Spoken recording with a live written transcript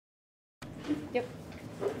Yep.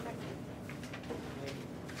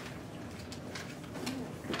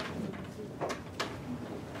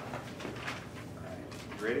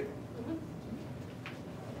 Ready?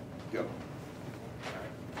 Go.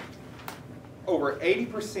 Over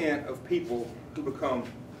 80% of people who become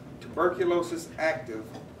tuberculosis active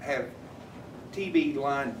have TB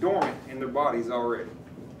lying dormant in their bodies already.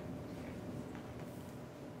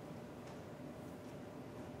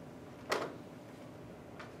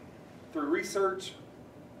 Through research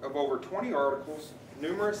of over 20 articles,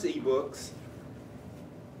 numerous ebooks,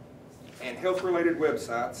 and health-related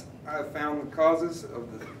websites, I have found the causes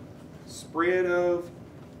of the spread of,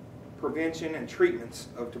 prevention, and treatments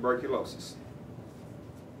of tuberculosis.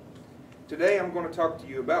 Today I'm going to talk to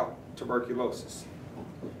you about tuberculosis.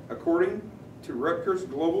 According to Rutgers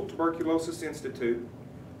Global Tuberculosis Institute,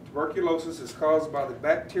 tuberculosis is caused by the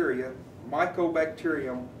bacteria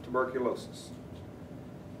Mycobacterium tuberculosis.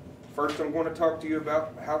 First, I'm going to talk to you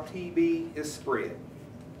about how TB is spread.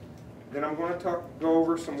 Then I'm going to go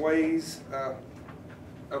over some ways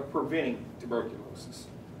of preventing tuberculosis.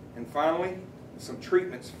 And finally, some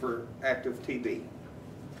treatments for active TB.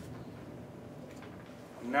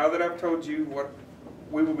 Now that I've told you what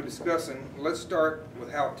we will be discussing, let's start with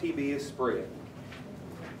how TB is spread.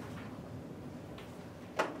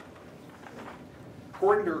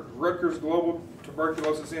 According to Rutgers Global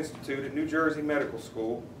Tuberculosis Institute at New Jersey Medical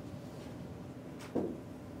School,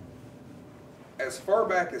 as far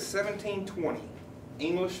back as 1720,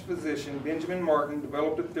 English physician Benjamin Martin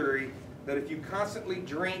developed a theory that if you constantly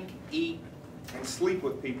drink, eat, and sleep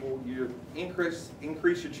with people, you increase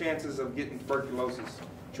your chances of getting tuberculosis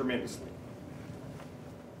tremendously.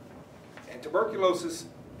 And tuberculosis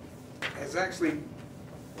has actually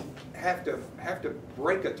have to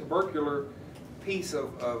break a tubercular piece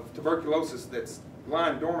of tuberculosis that's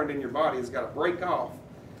lying dormant in your body. Has got to break off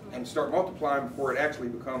and start multiplying before it actually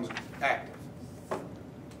becomes active.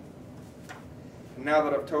 Now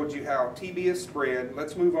that I've told you how TB is spread,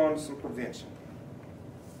 let's move on to some prevention.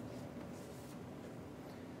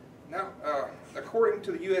 Now, according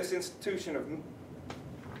to the U.S. Institution of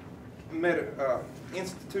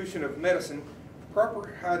Medicine,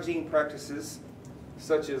 proper hygiene practices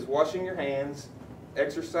such as washing your hands,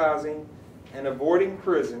 exercising, and avoiding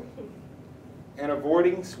prison, and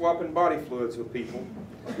avoiding swapping body fluids with people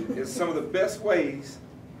is some of the best ways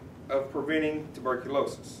of preventing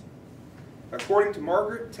tuberculosis. According to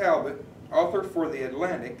Margaret Talbot, author for The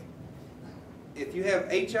Atlantic, if you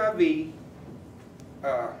have HIV,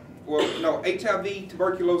 HIV,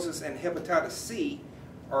 tuberculosis, and hepatitis C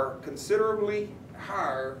are considerably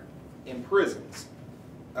higher in prisons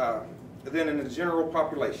than in the general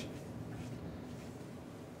population.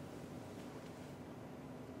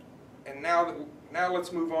 And now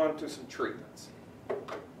let's move on to some treatments.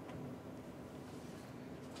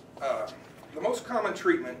 The most common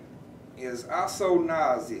treatment is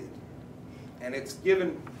isoniazid, and it's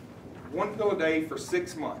given 1 pill a day for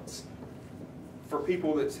 6 months for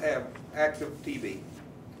people that have active TB.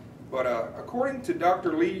 But according to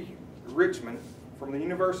Dr. Lee Richmond from the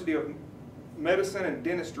University of Medicine and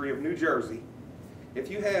Dentistry of New Jersey,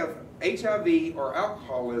 if you have HIV or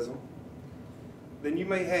alcoholism, then you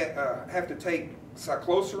may have to take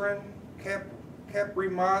cycloserine,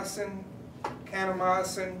 caprimycin,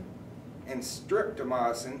 kanamycin, and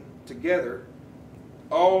streptomycin together,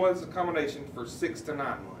 all as a combination for 6 to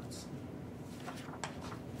 9 months.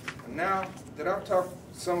 And now that I've talked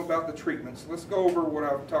some about the treatments, let's go over what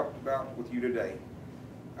I've talked about with you today.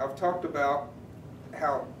 I've talked about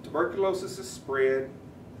how tuberculosis is spread,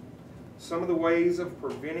 some of the ways of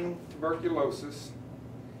preventing tuberculosis,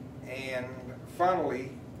 and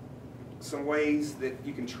finally, some ways that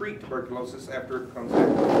you can treat tuberculosis after it comes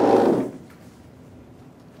back.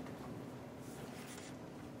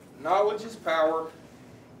 Knowledge is power,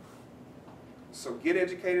 so get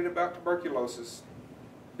educated about tuberculosis,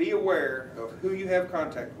 be aware of who you have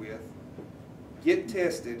contact with, get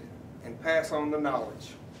tested, and pass on the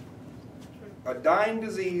knowledge. A dying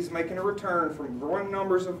disease making a return from growing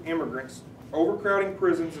numbers of immigrants, overcrowding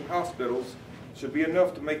prisons and hospitals should be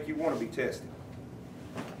enough to make you want to be tested.